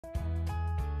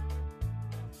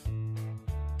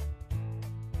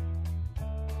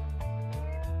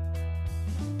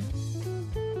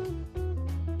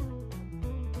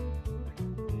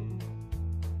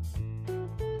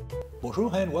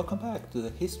Bonjour and welcome back to the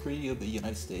history of the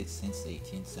United States since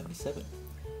 1877.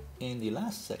 In the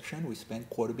last section, we spent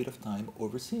quite a bit of time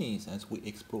overseas as we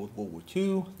explored World War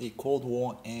II, the Cold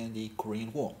War, and the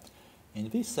Korean War. In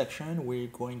this section, we're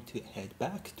going to head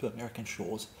back to American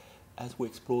shores as we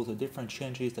explore the different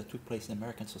changes that took place in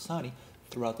American society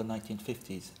throughout the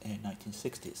 1950s and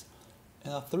 1960s.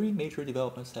 And there are three major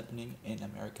developments happening in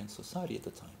American society at the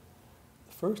time.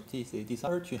 First is a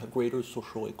desire to have greater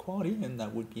social equality, and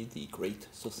that would be the Great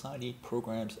Society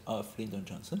programs of Lyndon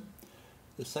Johnson.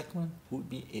 The second one would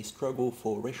be a struggle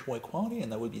for racial equality,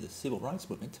 and that would be the Civil Rights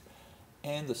Movement.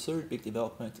 And the third big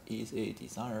development is a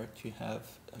desire to have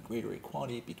a greater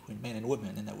equality between men and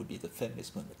women, and that would be the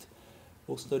feminist movement.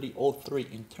 We'll study all three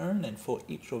in turn, and for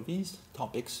each of these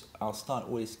topics, I'll start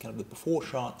with kind of the before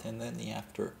shot and then the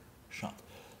after shot.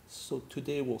 So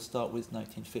today we'll start with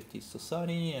 1950s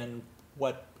society and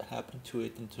what happened to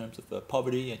it in terms of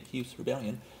poverty and youth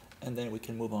rebellion, and then we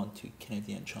can move on to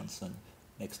Kennedy and Johnson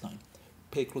next time.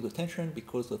 Pay close attention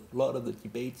because a lot of the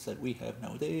debates that we have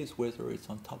nowadays, whether it's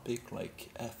on topics like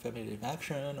affirmative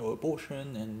action or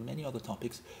abortion and many other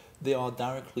topics, they are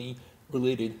directly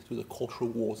related to the cultural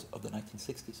wars of the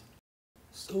 1960s.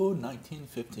 So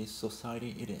 1950s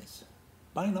society it is.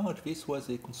 By and large, this was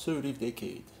a conservative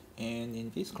decade. And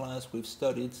in this class, we've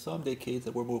studied some decades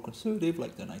that were more conservative,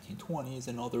 like the 1920s,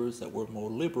 and others that were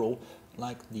more liberal,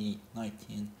 like the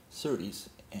 1930s,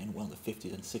 and well, the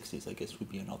 50s and 60s, I guess, would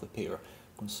be another pair.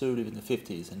 Conservative in the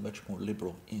 50s and much more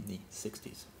liberal in the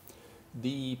 60s.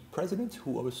 The president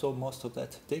who oversaw most of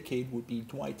that decade would be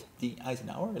Dwight D.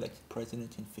 Eisenhower, elected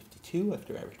president in 52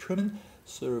 after Harry Truman,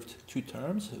 served 2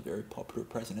 terms, a very popular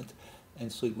president,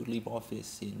 and so he would leave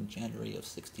office in January of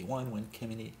 61 when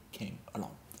Kennedy came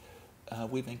along.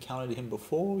 We've encountered him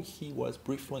before. He was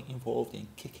briefly involved in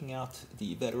kicking out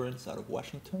the veterans out of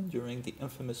Washington during the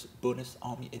infamous Bonus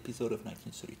Army episode of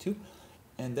 1932.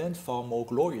 And then, far more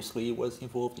gloriously, was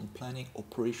involved in planning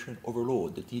Operation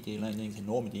Overlord, the D-Day landings in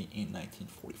Normandy in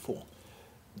 1944.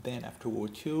 Then, after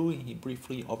World War II, he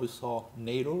briefly oversaw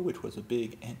NATO, which was a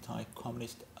big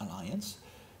anti-communist alliance.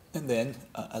 And then,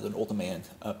 as an older man,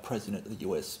 president of the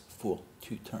US for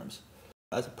 2 terms.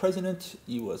 As a president,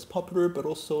 he was popular, but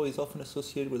also is often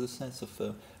associated with a sense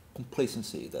of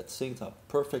complacency, that things are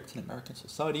perfect in American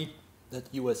society,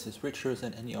 that the US is richer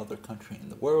than any other country in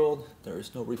the world, there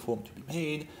is no reform to be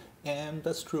made, and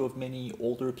that's true of many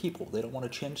older people. They don't want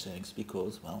to change things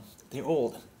because, well, they're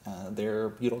old.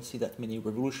 You don't see that many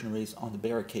revolutionaries on the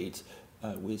barricades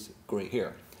with gray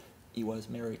hair. He was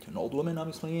married to an old woman,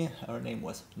 obviously. Her name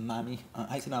was Mamie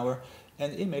Eisenhower.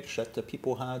 And the image that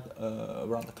people had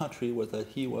around the country was that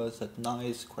he was that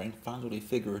nice grandfatherly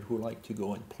figure who liked to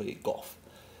go and play golf.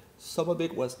 Some of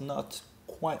it was not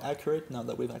quite accurate. Now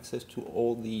that we have access to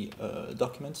all the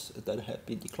documents that have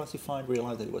been declassified,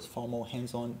 realize that it was far more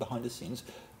hands-on behind the scenes.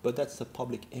 But that's the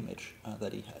public image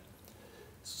that he had.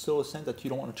 So a sense that you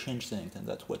don't want to change things, and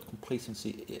that's what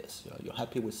complacency is. You're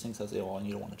happy with things as they are and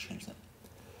you don't want to change them.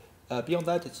 Beyond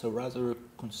that, it's a rather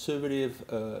conservative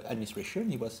administration.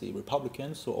 He was a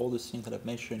Republican, so all the things that I've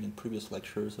mentioned in previous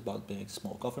lectures about being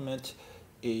small government,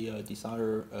 a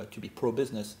desire to be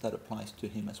pro-business, that applies to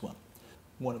him as well.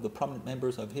 One of the prominent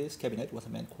members of his cabinet was a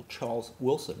man called Charles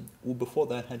Wilson, who before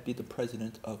that had been the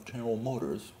president of General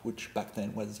Motors, which back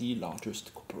then was the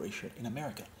largest corporation in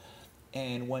America.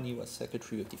 And when he was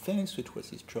Secretary of Defense, which was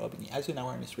his job in the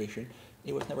Eisenhower administration,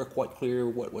 it was never quite clear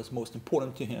what was most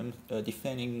important to him,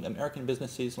 defending American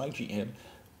businesses like GM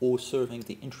or serving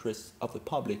the interests of the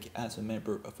public as a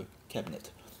member of a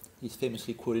cabinet. He's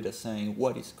famously quoted as saying,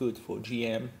 "What is good for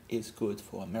GM is good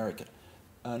for America."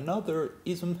 Another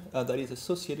ism that is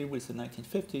associated with the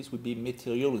 1950s would be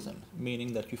materialism,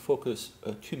 meaning that you focus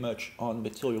too much on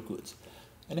material goods.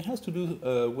 And it has to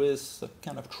do with a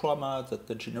kind of trauma that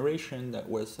the generation that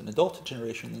was an adult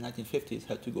generation in the 1950s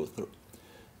had to go through.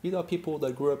 These are people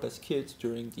that grew up as kids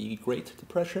during the Great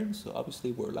Depression, so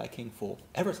obviously were lacking for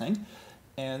everything.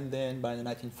 And then by the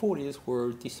 1940s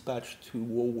were dispatched to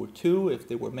World War II if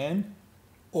they were men,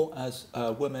 or as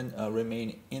women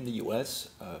remain in the US,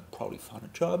 probably found a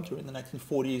job during the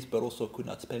 1940s, but also could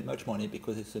not spend much money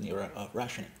because it's an era of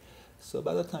rationing. So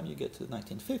by the time you get to the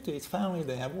 1950s, finally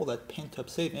they have all that pent-up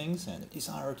savings and a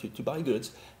desire to buy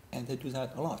goods, and they do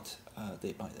that a lot.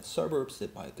 They buy their suburbs, they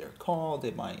buy their car, they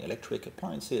buy electric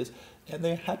appliances, and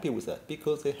they're happy with that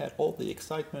because they had all the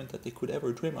excitement that they could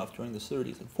ever dream of during the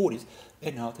 30s and 40s,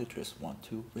 and now they just want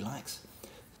to relax.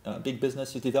 Big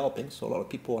business is developing, so a lot of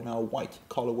people are now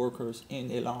white-collar workers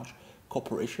in a large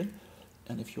corporation.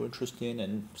 And if you're interested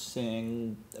in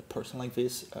seeing a person like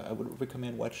this, I would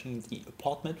recommend watching The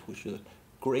Apartment, which is a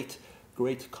great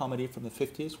great comedy from the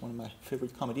 50s, one of my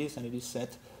favorite comedies, and it is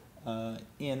set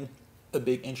in a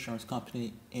big insurance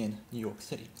company in New York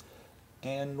City.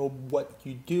 And what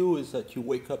you do is that you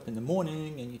wake up in the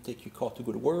morning and you take your car to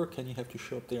go to work, and you have to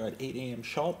show up there at 8 a.m.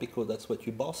 sharp because that's what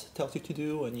your boss tells you to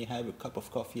do, and you have a cup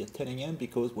of coffee at 10 a.m.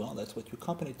 because, well, that's what your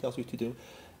company tells you to do,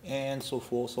 and so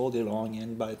forth all day long.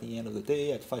 And by the end of the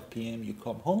day at 5 p.m. you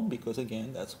come home because,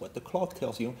 again, that's what the clock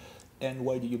tells you. And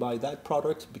why do you buy that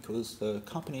product? Because the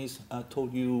companies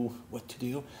told you what to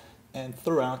do. And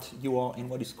throughout, you are in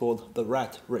what is called the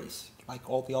rat race. Like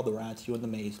all the other rats, you're in the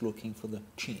maze looking for the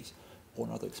cheese. Or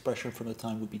another expression from the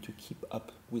time would be to keep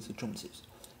up with the Joneses.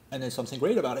 And there's something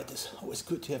great about it. It's always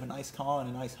good to have a nice car and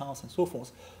a nice house and so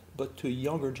forth. But to a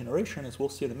younger generation, as we'll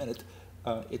see in a minute,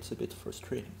 it's a bit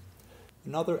frustrating.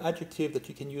 Another adjective that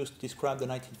you can use to describe the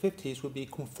 1950s would be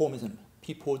conformism.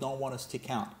 People don't want to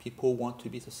stick out. People want to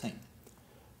be the same.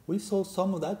 We saw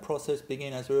some of that process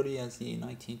begin as early as the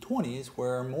 1920s,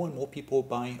 where more and more people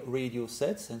buy radio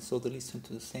sets, and so they listen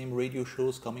to the same radio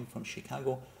shows coming from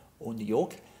Chicago or New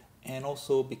York. And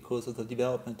also because of the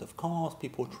development of cars,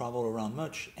 people travel around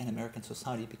much, and American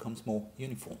society becomes more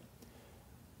uniform.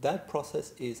 That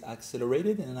process is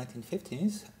accelerated in the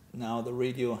 1950s. Now the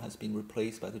radio has been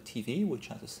replaced by the TV, which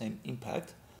has the same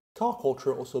impact. Car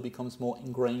culture also becomes more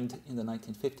ingrained in the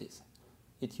 1950s.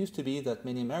 It used to be that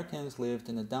many Americans lived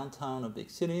in the downtown of big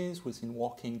cities within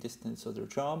walking distance of their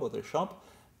job or their shop,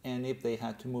 and if they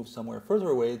had to move somewhere further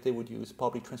away, they would use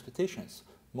public transportations.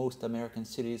 Most American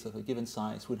cities of a given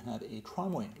size would have a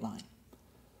tramway line.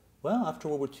 Well, after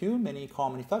World War II, many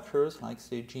car manufacturers, like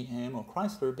say GM or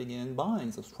Chrysler, began buying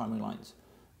those tramway lines.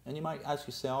 And you might ask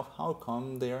yourself, how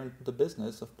come they're in the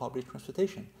business of public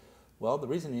transportation? Well, the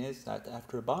reason is that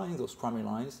after buying those tramway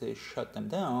lines, they shut them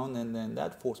down, and then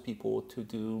that forced people to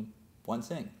do one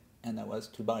thing, and that was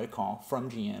to buy a car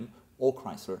from GM or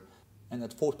Chrysler, and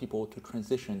that forced people to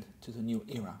transition to the new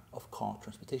era of car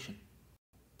transportation.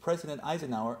 President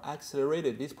Eisenhower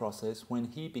accelerated this process when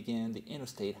he began the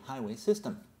interstate highway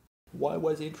system. Why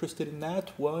was he interested in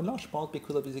that? Well, in large part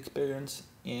because of his experience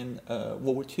in World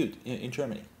War II in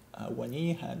Germany. When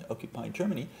he had occupied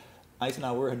Germany,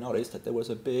 Eisenhower had noticed that there was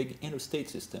a big interstate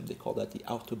system. They called that the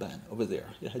Autobahn over there.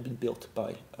 It had been built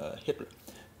by Hitler.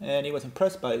 And he was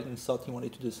impressed by it and thought he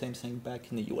wanted to do the same thing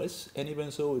back in the US. And even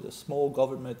though he was a small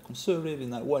government conservative in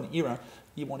that one era,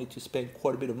 he wanted to spend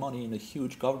quite a bit of money in a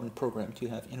huge government program to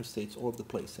have interstates all over the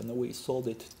place. And the way he sold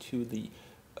it to the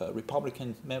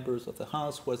Republican members of the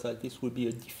House was that this would be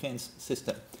a defense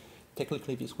system.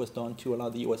 Technically, this was done to allow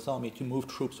the US Army to move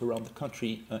troops around the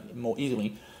country more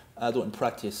easily, although in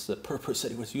practice, the purpose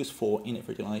that it was used for in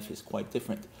everyday life is quite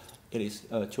different. It is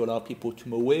to allow people to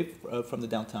move away from the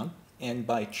downtown and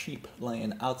buy cheap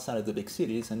land outside of the big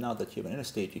cities. And now that you have an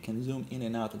interstate, you can zoom in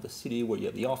and out of the city where you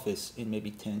have the office in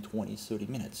maybe 10, 20, 30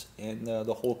 minutes. And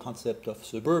the whole concept of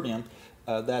suburban,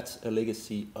 that's a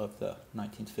legacy of the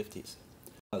 1950s.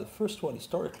 The first one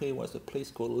historically was a place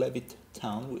called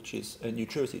Levittown, which is in New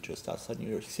Jersey, just outside New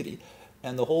York City.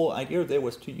 And the whole idea there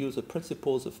was to use the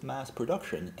principles of mass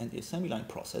production and the assembly line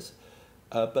process,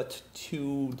 but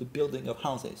to the building of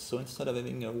houses. So instead of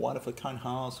having a one-of-a-kind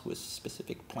house with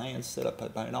specific plans set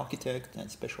up by an architect and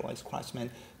specialized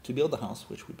craftsmen to build the house,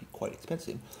 which would be quite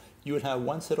expensive, you would have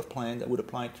one set of plans that would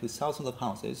apply to thousands of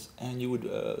houses, and you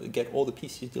would get all the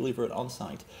pieces delivered on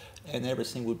site, and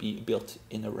everything would be built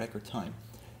in a record time.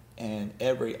 And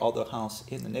every other house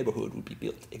in the neighborhood would be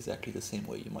built exactly the same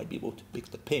way. You might be able to pick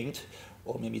the paint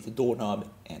or maybe the doorknob,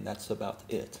 and that's about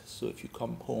it. So if you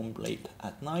come home late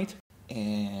at night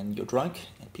and you're drunk,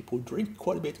 and people drink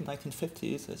quite a bit in the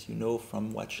 1950s, as you know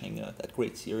from watching that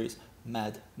great series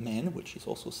Mad Men, which is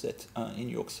also set in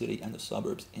New York City and the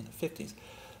suburbs in the 50s.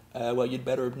 Well, you'd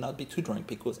better not be too drunk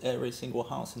because every single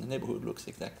house in the neighborhood looks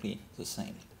exactly the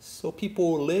same. So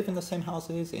people live in the same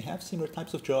houses, they have similar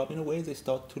types of jobs. In a way, they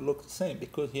start to look the same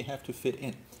because you have to fit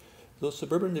in. Those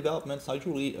suburban developments are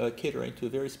usually catering to a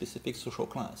very specific social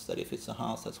class, that if it's a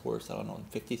house that's worth, I don't know,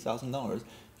 $50,000,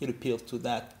 it appeals to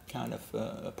that kind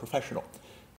of professional.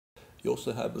 You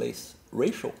also have less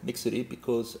racial mixity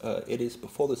because it is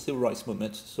before the civil rights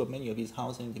movement, so many of these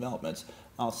housing developments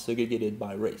are segregated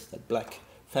by race, that black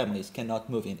families cannot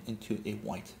move into a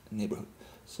white neighborhood.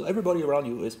 So everybody around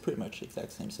you is pretty much the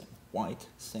exact same, white,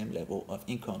 same level of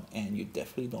income, and you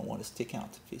definitely don't want to stick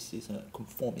out. This is a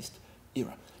conformist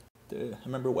era. I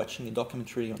remember watching a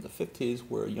documentary on the 50s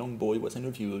where a young boy was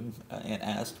interviewed and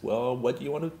asked, well, what do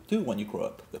you want to do when you grow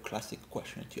up? The classic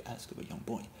question to ask of a young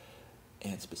boy.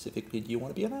 And specifically, do you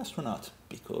want to be an astronaut?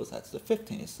 Because that's the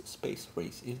 50s, the space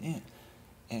race is in.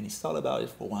 And he thought about it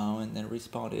for a while and then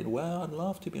responded, well, I'd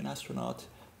love to be an astronaut,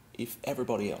 if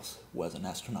everybody else was an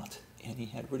astronaut. And he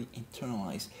had really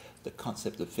internalized the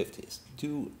concept of 50s.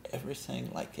 Do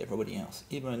everything like everybody else,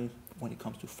 even when it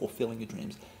comes to fulfilling your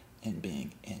dreams and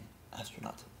being an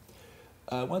astronaut.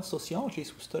 One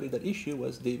sociologist who studied that issue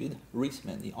was David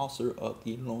Reisman, the author of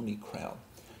The Lonely Crowd.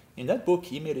 In that book,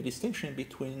 he made a distinction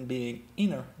between being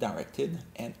inner-directed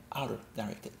and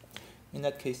outer-directed. In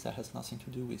that case, that has nothing to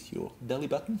do with your belly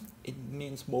button. It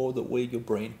means more the way your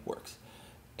brain works.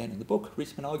 And in the book,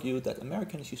 Reisman argued that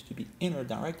Americans used to be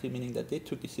inner-directed, meaning that they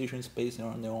took decisions based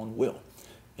on their own will.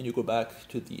 And you go back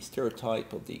to the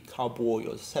stereotype of the cowboy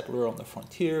or the settler on the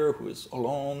frontier who is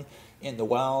alone in the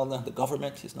wild. The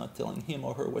government is not telling him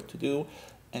or her what to do.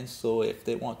 And so if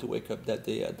they want to wake up that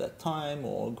day at that time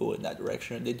or go in that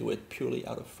direction, they do it purely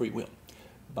out of free will.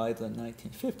 By the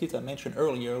 1950s, I mentioned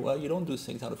earlier, well, you don't do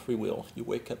things out of free will. You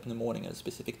wake up in the morning at a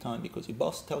specific time because your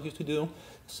boss tells you to do.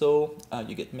 So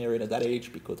you get married at that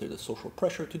age because there's a social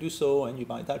pressure to do so, and you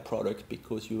buy that product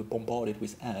because you were bombarded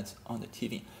with ads on the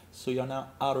TV. So you're now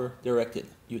outer directed.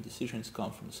 Your decisions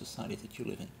come from the society that you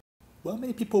live in. Well,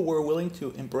 many people were willing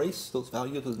to embrace those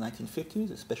values of the 1950s,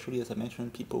 especially, as I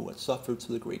mentioned, people who had suffered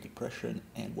through the Great Depression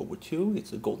and World War II.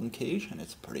 It's a golden cage, and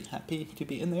it's pretty happy to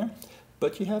be in there.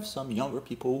 But you have some younger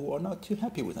people who are not too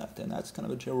happy with that, and that's kind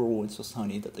of a general rule in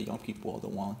society that the young people are the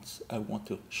ones who want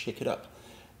to shake it up.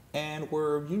 And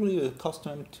we're usually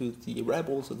accustomed to the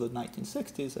rebels of the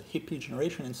 1960s, a hippie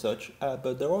generation and such,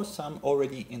 but there are some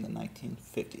already in the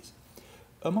 1950s.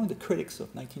 Among the critics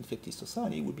of 1950s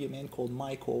society would be a man called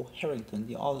Michael Harrington,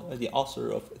 the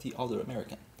author of The Other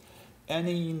American. And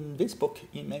in this book,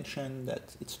 he mentioned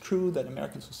that it's true that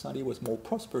American society was more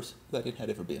prosperous than it had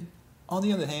ever been. On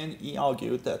the other hand, he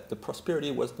argued that the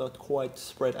prosperity was not quite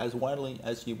spread as widely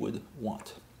as you would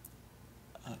want.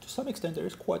 To some extent, there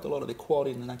is quite a lot of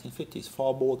equality in the 1950s,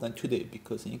 far more than today,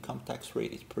 because the income tax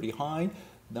rate is pretty high.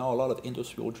 There are a lot of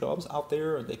industrial jobs out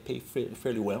there, and they pay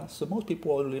fairly well. So most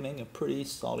people are living a pretty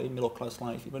solid middle-class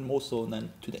life, even more so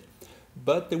than today.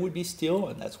 But there would be still,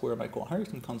 and that's where Michael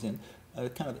Harrington comes in, a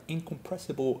kind of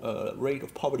incompressible rate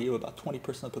of poverty of about 20%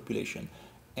 of the population.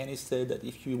 And he said that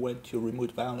if you went to a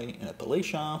remote valley in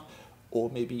Appalachia, or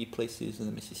maybe places in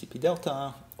the Mississippi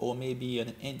Delta, or maybe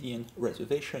an Indian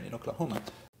reservation in Oklahoma,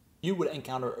 you would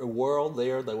encounter a world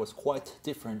there that was quite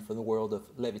different from the world of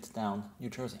Levittown, New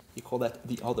Jersey. He called that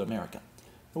the other America.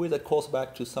 In a way that calls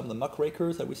back to some of the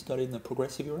muckrakers that we studied in the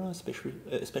progressive era,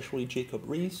 especially Jacob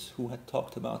Riis, who had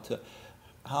talked about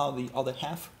how the other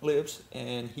half lives,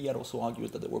 and he had also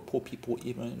argued that there were poor people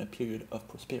even in a period of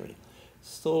prosperity.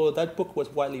 So that book was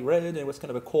widely read, and it was kind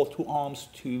of a call to arms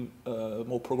to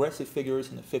more progressive figures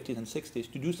in the 50s and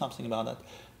 60s to do something about that.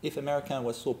 If America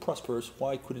was so prosperous,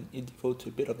 why couldn't it devote a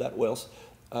bit of that wealth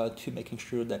to making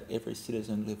sure that every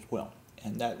citizen lived well?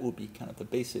 And that will be kind of the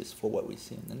basis for what we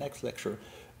see in the next lecture,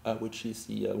 which is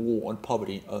the War on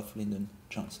Poverty of Lyndon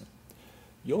Johnson.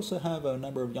 You also have a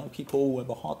number of young people who have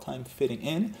a hard time fitting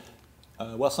in.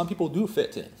 Well, some people do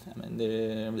fit in. I mean,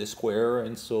 they're square,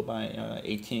 and so by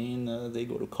 18, they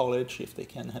go to college if they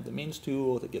can have the means to,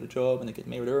 or they get a job and they get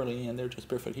married early, and they're just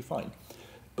perfectly fine.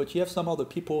 But you have some other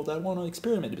people that want to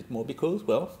experiment a bit more because,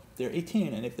 well, they're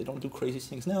 18, and if they don't do crazy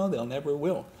things now, they'll never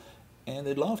will. And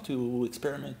they'd love to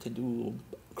experiment and do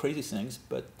crazy things,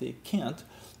 but they can't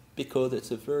because it's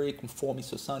a very conformist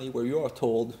society where you are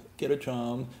told, get a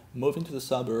job, move into the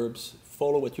suburbs,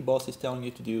 follow what your boss is telling you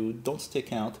to do, don't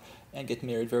stick out, and get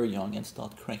married very young and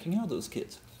start cranking out those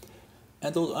kids.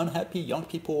 And those unhappy young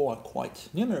people are quite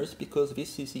numerous because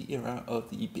this is the era of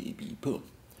the baby boom.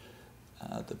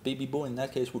 The baby boom in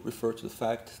that case would refer to the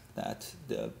fact that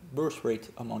the birth rate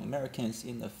among Americans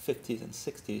in the 50s and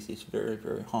 60s is very,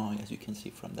 very high, as you can see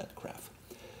from that graph.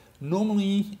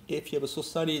 Normally, if you have a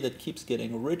society that keeps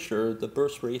getting richer, the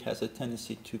birth rate has a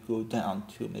tendency to go down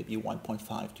to maybe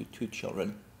 1.5 to 2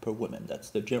 children per woman. That's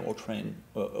the general trend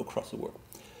across the world.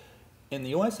 In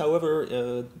the US, however,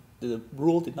 the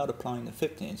rule did not apply in the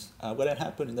 50s. What had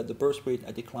happened is that the birth rate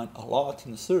had declined a lot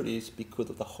in the 30s because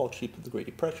of the hardship of the Great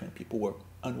Depression. People were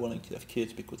unwilling to have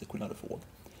kids because they could not afford.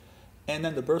 And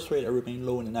then the birth rate had remained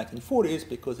low in the 1940s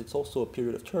because it's also a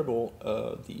period of turmoil,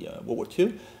 the World War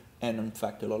II. And in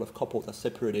fact, a lot of couples are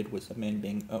separated with the men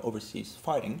being overseas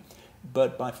fighting.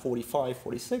 But by 45,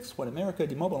 46, when America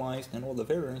demobilized and all the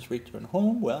veterans return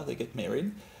home, well, they get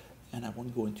married. And I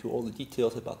won't go into all the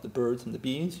details about the birds and the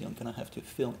bees. You're going to have to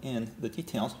fill in the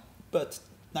details. But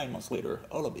 9 months later,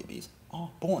 all the babies are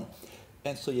born.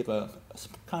 And so you have a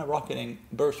kind of rocketing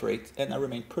birth rate, and that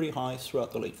remained pretty high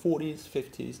throughout the late 40s,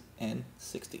 50s, and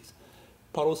 60s.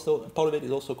 Part of it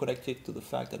is also connected to the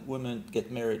fact that women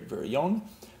get married very young,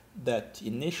 that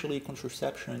initially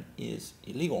contraception is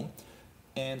illegal,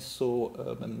 And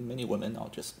so many women are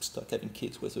just stuck having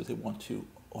kids whether they want to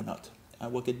or not.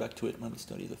 And we'll get back to it when we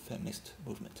study the feminist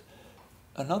movement.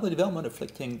 Another development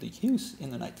affecting the youth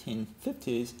in the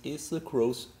 1950s is the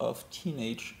growth of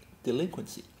teenage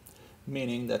delinquency,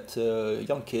 meaning that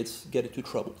young kids get into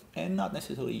trouble, and not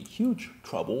necessarily huge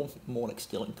trouble, more like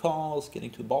stealing cars, getting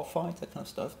into bar fights, that kind of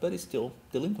stuff, but it's still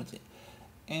delinquency.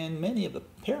 And many of the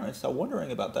parents are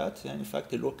wondering about that, and in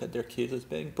fact they look at their kids as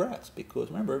being brats, because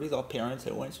remember, these are parents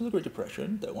that went through the Great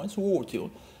Depression, that went through World War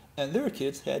II, and their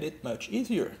kids had it much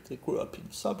easier. They grew up in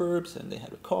the suburbs, and they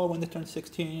had a car when they turned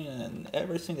 16, and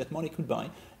everything that money could buy,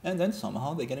 and then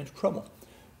somehow they get into trouble.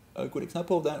 A good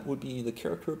example of that would be the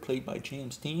character played by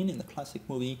James Dean in the classic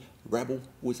movie Rebel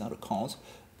Without a Cause,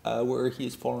 where he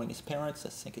is following his parents. I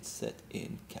think it's set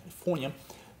in California,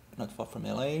 not far from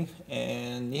LA,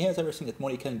 and he has everything that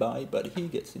money can buy, but he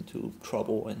gets into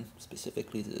trouble, and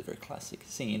specifically there's a very classic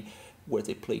scene where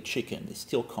they play chicken. They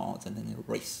steal cars and then they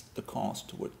race the cars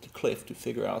toward the cliff to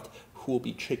figure out who will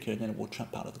be chicken and will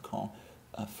jump out of the car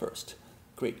first.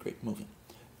 Great movie.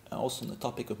 Also on the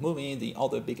topic of movie, the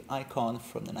other big icon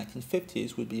from the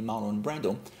 1950s would be Marlon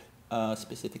Brando,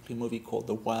 specifically a movie called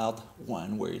The Wild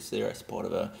One, where he's there as part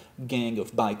of a gang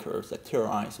of bikers that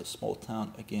terrorize a small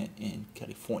town again in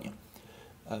California.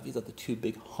 These are the two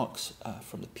big hunks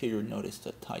from the period. Notice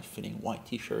the tight-fitting white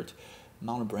t-shirt.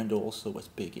 Marlon Brando also was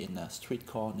big in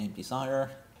Streetcar Named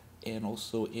Desire, and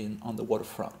also in On the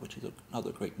Waterfront, which is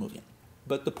another great movie.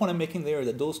 But the point I'm making there is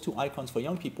that those two icons for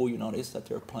young people, you notice that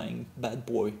they're playing bad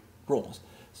boy roles.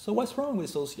 So what's wrong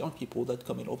with those young people that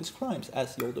commit all these crimes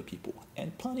as the older people?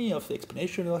 And plenty of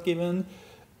explanations are given.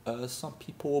 Some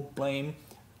people blame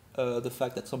the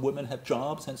fact that some women have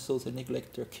jobs and so they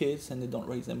neglect their kids and they don't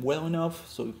raise them well enough,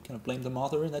 so you kind of blame the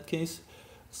mother in that case.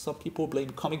 Some people blame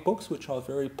comic books, which are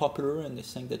very popular, and they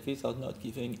think that these are not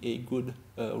giving a good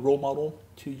role model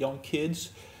to young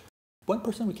kids. One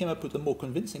person who came up with a more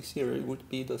convincing theory would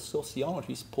be the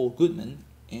sociologist Paul Goodman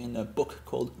in a book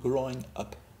called Growing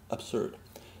Up Absurd.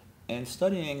 And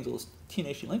studying those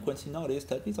teenage delinquents, he noticed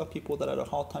that these are people that had a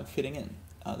hard time fitting in,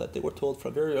 that they were told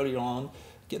from very early on,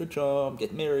 get a job,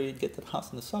 get married, get that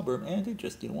house in the suburb, and they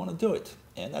just didn't want to do it.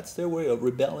 And that's their way of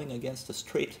rebelling against the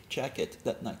straitjacket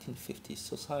that 1950s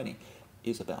society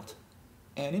is about.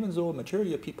 And even though a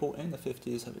majority of people in the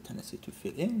 50s have a tendency to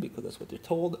fit in, because that's what they're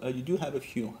told, you do have a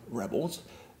few rebels,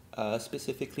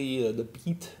 specifically the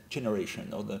Beat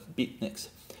generation, or the Beatniks.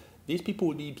 These people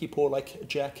would be people like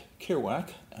Jack Kerouac,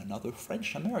 another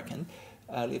French-American,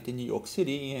 lived in New York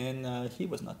City, and he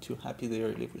was not too happy there.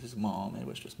 He lived with his mom and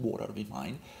was just bored out of his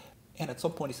mind. And at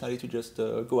some point decided to just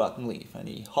go out and leave. And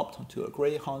he hopped onto a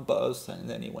Greyhound bus, and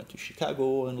then he went to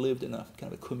Chicago and lived in a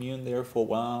kind of a commune there for a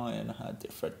while, and had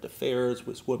different affairs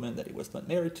with women that he was not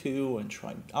married to, and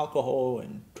tried alcohol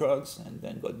and drugs, and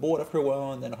then got bored after a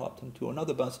while, and then hopped onto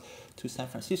another bus to San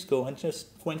Francisco, and just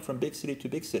went from big city to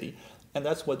big city. And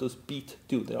that's what those Beat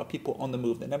do. There are people on the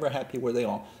move. They're never happy where they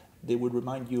are. They would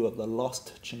remind you of the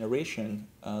lost generation,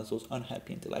 those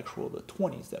unhappy intellectuals of the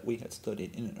 20s that we had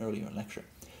studied in an earlier lecture.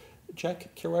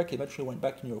 Jack Kerouac eventually went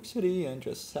back to New York City and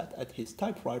just sat at his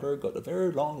typewriter, got a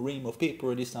very long ream of paper,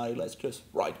 and decided, let's just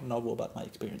write a novel about my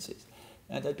experiences.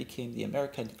 And that became the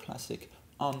American classic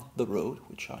On the Road,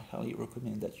 which I highly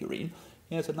recommend that you read.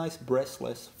 It has a nice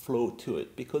breathless flow to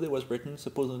it, because it was written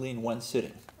supposedly in one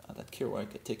sitting. That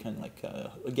Kerouac had taken like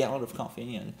a gallon of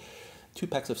coffee and 2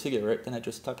 packs of cigarettes, and I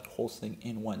just typed the whole thing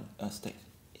in one stay.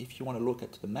 If you want to look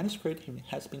at the manuscript, it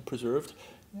has been preserved.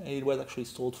 It was actually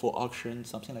sold for auction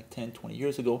something like 10, 20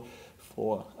 years ago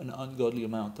for an ungodly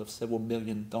amount of several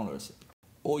 $million.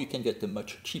 Or you can get the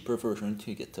much cheaper version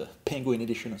to get the Penguin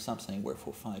edition or something, where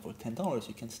for $5 or $10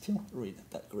 you can still read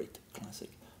that great classic,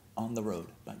 On the Road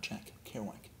by Jack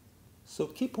Kerouac. So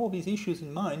keep all these issues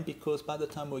in mind, because by the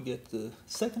time we get the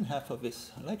second half of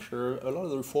this lecture, a lot of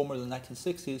the reformers in the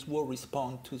 1960s will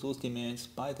respond to those demands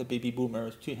by the baby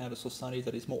boomers to have a society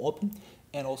that is more open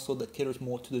and also that caters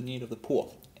more to the need of the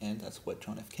poor. And that's what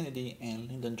John F. Kennedy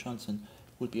and Lyndon Johnson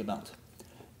would be about.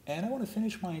 And I want to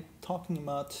finish by talking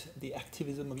about the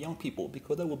activism of young people,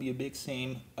 because that will be a big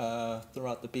theme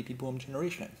throughout the baby boom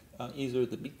generation. Either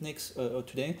the beatniks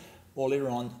today, or later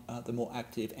on, the more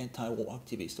active anti-war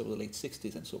activists of the late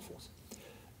 60s and so forth.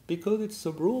 Because it's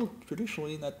a rule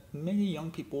traditionally that many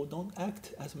young people don't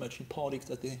act as much in politics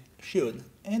as they should,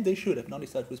 and they should. I've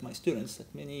noticed that with my students,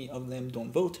 that many of them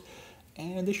don't vote,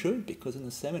 and they should, because in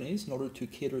the 70s, in order to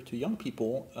cater to young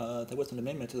people, there was an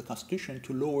amendment to the Constitution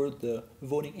to lower the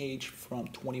voting age from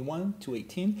 21 to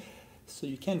 18, so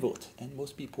you can vote. And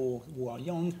most people who are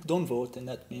young don't vote, and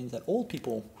that means that old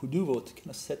people who do vote kind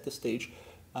of set the stage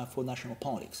for national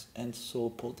politics. And so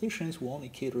politicians who only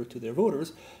cater to their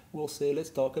voters will say, let's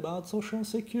talk about Social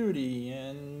Security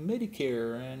and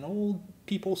Medicare and old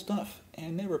people stuff,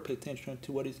 and never pay attention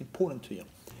to what is important to you.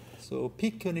 So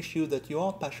pick an issue that you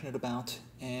are passionate about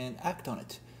and act on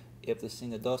it. If the thing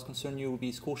that does concern you will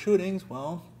be school shootings,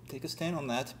 well, take a stand on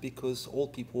that, because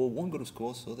old people won't go to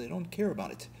school, so they don't care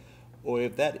about it. Or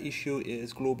if that issue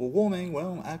is global warming,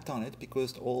 well, act on it,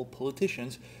 because all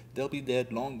politicians, they'll be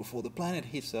dead long before the planet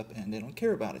heats up and they don't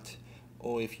care about it.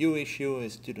 Or if your issue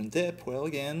is student debt, well,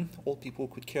 again, old people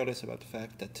could care less about the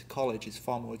fact that college is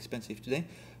far more expensive today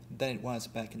than it was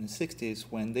back in the 60s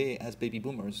when they, as baby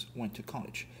boomers, went to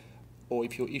college. Or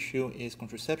if your issue is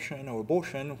contraception or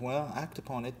abortion, well, act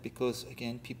upon it, because,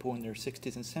 again, people in their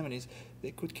 60s and 70s,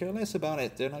 they could care less about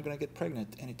it. They're not going to get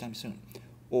pregnant anytime soon.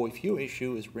 Or if your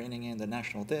issue is reining in the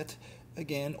national debt,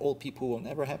 again, old people will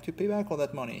never have to pay back all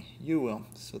that money. You will,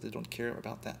 so they don't care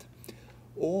about that.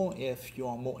 Or if you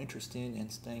are more interested in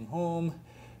staying home,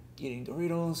 eating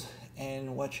Doritos,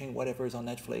 and watching whatever is on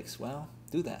Netflix, well,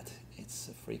 do that. It's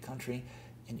a free country,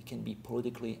 and you can be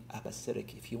politically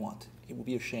apathetic if you want. It would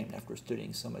be a shame, after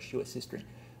studying so much US history,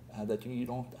 that you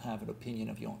don't have an opinion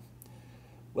of your own.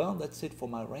 Well, that's it for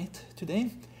my rant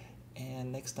today,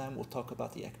 and next time we'll talk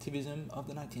about the activism of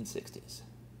the 1960s.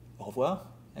 Au revoir,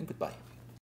 and goodbye.